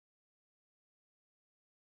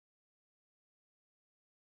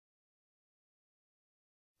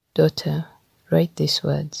Daughter, write these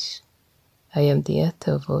words. I am the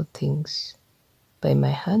author of all things. By my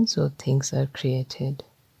hands all things are created.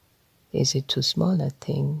 Is it too small a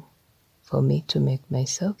thing for me to make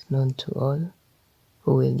myself known to all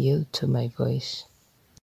who will yield to my voice?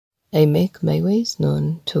 I make my ways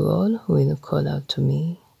known to all who will call out to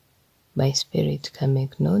me. My spirit can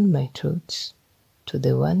make known my truths to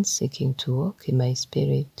the ones seeking to walk in my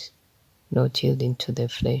spirit, not yielding to the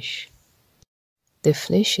flesh. The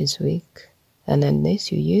flesh is weak, and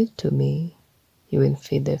unless you yield to me, you will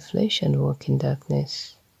feed the flesh and walk in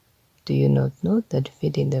darkness. Do you not know that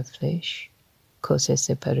feeding the flesh causes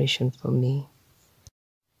separation from me?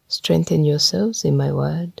 Strengthen yourselves in my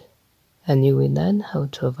word, and you will learn how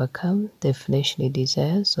to overcome the fleshly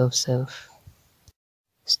desires of self.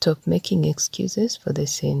 Stop making excuses for the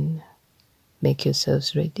sin. Make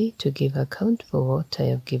yourselves ready to give account for what I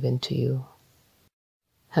have given to you.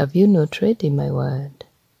 Have you not read in my word,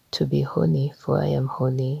 to be holy, for I am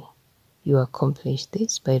holy? You accomplish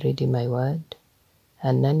this by reading my word,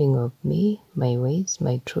 and learning of me, my ways,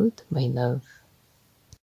 my truth, my love.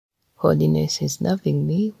 Holiness is loving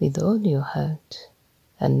me with all your heart,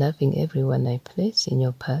 and loving everyone I place in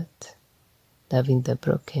your path, loving the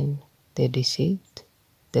broken, the deceived,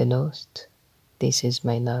 the lost. This is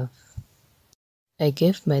my love. I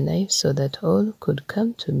gave my life so that all could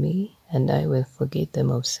come to me, and I will forgive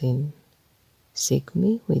them of sin. Seek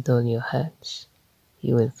me with all your hearts.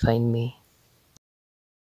 You will find me.